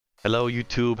Hello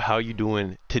YouTube, how you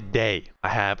doing? Today I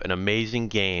have an amazing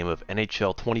game of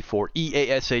NHL 24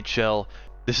 EASHL.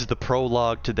 This is the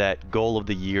prologue to that goal of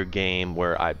the year game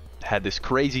where I had this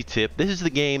crazy tip. This is the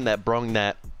game that brung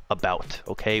that about,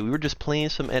 okay? We were just playing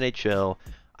some NHL.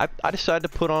 I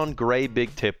decided to put on Gray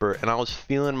Big Tipper and I was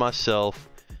feeling myself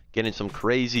getting some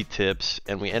crazy tips,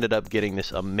 and we ended up getting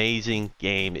this amazing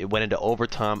game. It went into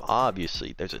overtime.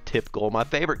 Obviously there's a tip goal, my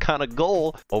favorite kind of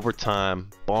goal.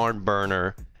 Overtime, barn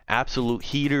burner, absolute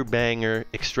heater banger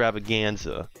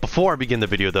extravaganza. Before I begin the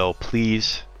video though,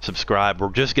 please subscribe. We're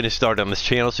just getting started on this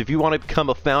channel, so if you want to become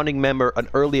a founding member, an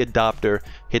early adopter,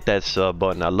 hit that sub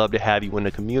button. I'd love to have you in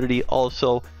the community.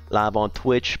 Also live on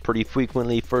Twitch pretty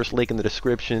frequently. First link in the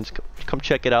descriptions. Come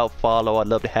check it out, follow. I'd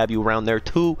love to have you around there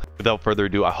too. Without further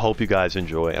ado, I hope you guys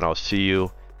enjoy, and I'll see you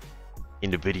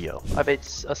in the video. I bet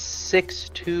it's a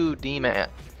 6'2" D-man.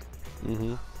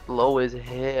 Low as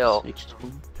hell.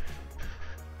 6'2".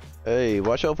 Hey,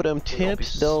 watch out for them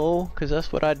tips though, cause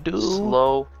that's what I do.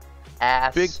 Slow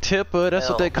ass. Big tipper, that's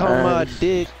what they call hell. my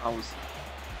dick.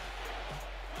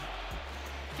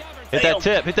 Hit that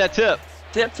tip, hit that tip.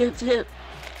 Tip.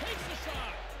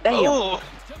 Damn. Oh.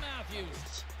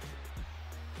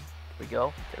 There we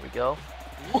go.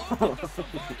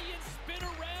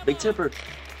 Big tipper.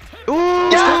 Ooh!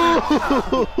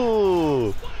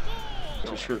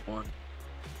 It's a short one.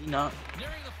 Not.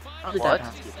 How did What?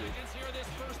 that pass get through?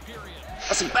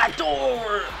 That's a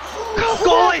backdoor.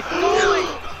 Goalie!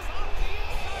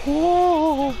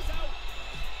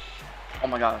 Oh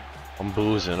my god. I'm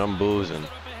boozing.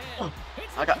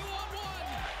 I got.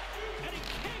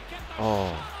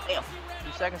 Oh. Damn. 2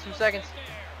 seconds.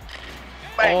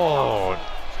 Bang. Oh,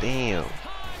 damn.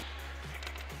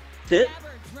 Tip.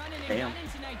 Damn.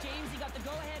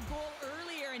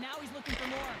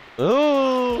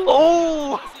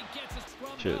 Oh!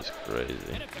 Shit is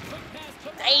crazy.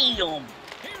 Damn.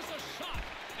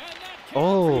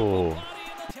 Oh.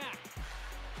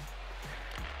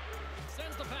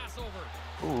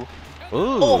 Ooh. Ooh.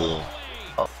 Oh.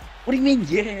 What do you mean,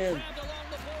 yeah?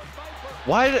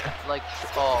 Why did... Like,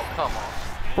 oh, come on.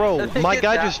 Bro, my Get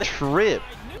guy that. just tripped.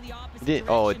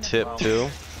 Oh, it tipped too?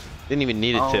 Didn't even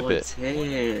need to tip it.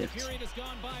 Tipped.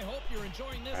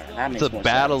 It's a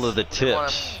battle of the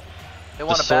tips. They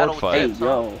want The a battle sword Hey, with tips, huh?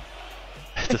 yo.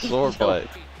 The sword fight.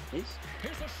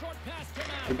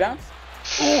 Rebound?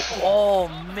 Oh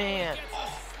man.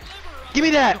 Give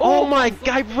me that! Oh my god,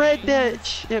 I read that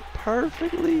shit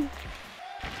perfectly.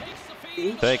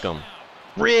 Take him.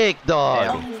 Rick, dog! I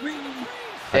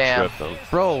Damn. tripped him.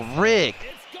 Bro, Rick!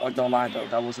 Oh, don't lie though,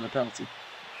 that wasn't a penalty.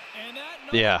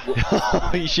 Yeah.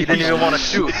 he didn't even want to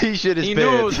shoot. He shit his He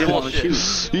knew it was pants. Didn't want to bullshit.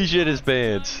 shoot. He shit his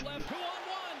pants.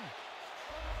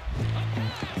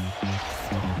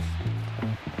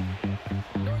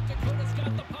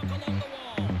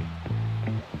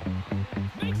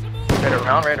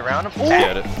 Right around him.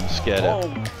 Scared it. Scared Oh it.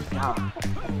 my god.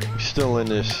 We're still in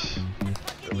this.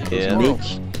 Yeah.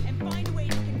 Bitch.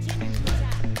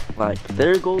 Like,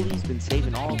 their goalie's been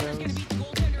saving all those. Went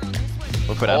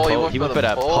for that Oh, he poke. went He for went the for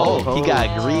that poke. poke. He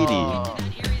got greedy.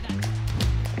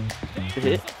 Good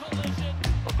hit.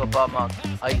 Look up my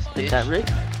ice Hit bitch. that Rick.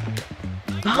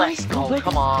 Let's go. Rick.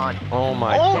 Come on. Oh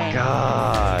my Oh.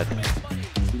 god.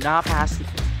 Do not pass it.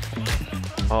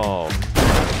 Oh.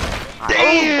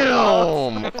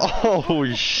 Damn! Oh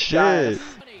shit.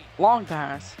 Long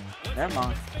pass. Never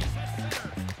mind.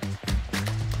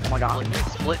 Oh my god.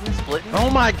 Splitting. Oh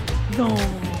my. No.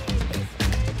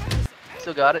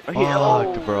 Still got it.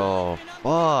 Fuck, bro.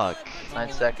 Fuck.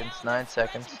 9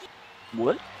 seconds.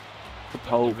 What? The He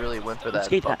Pope. really went for Let's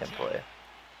that get that. fucking play.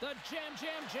 have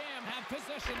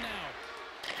possession now.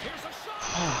 Here's a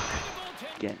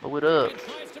shot. Again. Blow it up.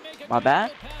 My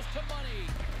bad?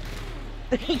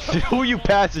 Who you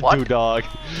passing What? to, dog?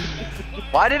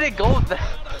 Why did it go that?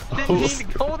 Didn't need to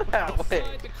go that way.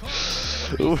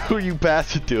 Who you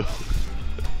passing to? I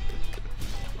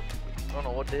don't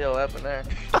know what the hell happened there.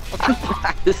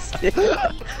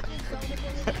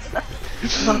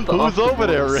 Who's over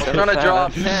there, Rick? I'm trying to draw a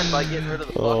pen by getting rid of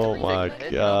the fucking Oh my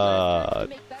ridiculous hit.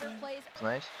 god. It's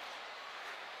nice.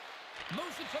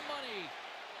 Moves it to money.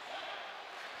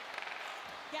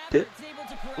 Dip.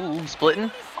 Ooh,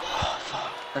 splitting.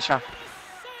 Nice shot.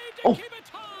 Saved Oh. to keep it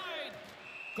tied.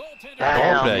 Goaltender.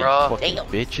 Damn, Off that, you bro. fucking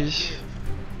bitches.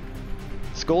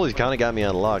 This goalie's kind of got me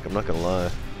on lock, I'm not gonna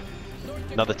lie.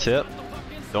 Another tip.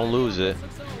 Don't lose it.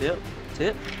 Tip.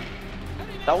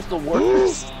 That was the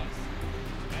worst.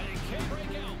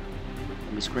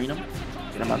 Let me screen him.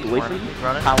 Get him out the way from you. He's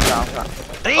running. Out.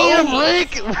 Damn,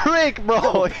 Rick, bro.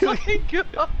 Oh my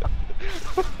god.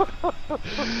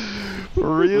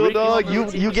 For real, Ricky dog? on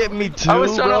the You get me too, I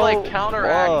was trying to bro? like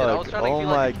counteract it. I was Fuck. trying to Oh be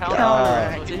my like a God.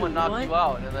 counteract. Dude, Someone knocked what? you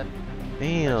out, and then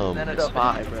Damn. ended That's up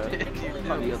five, bro.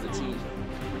 On the other team.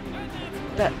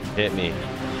 That. Hit me.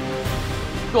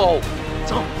 Go.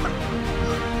 It's on.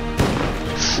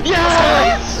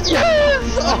 Yes!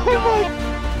 Yes! Oh my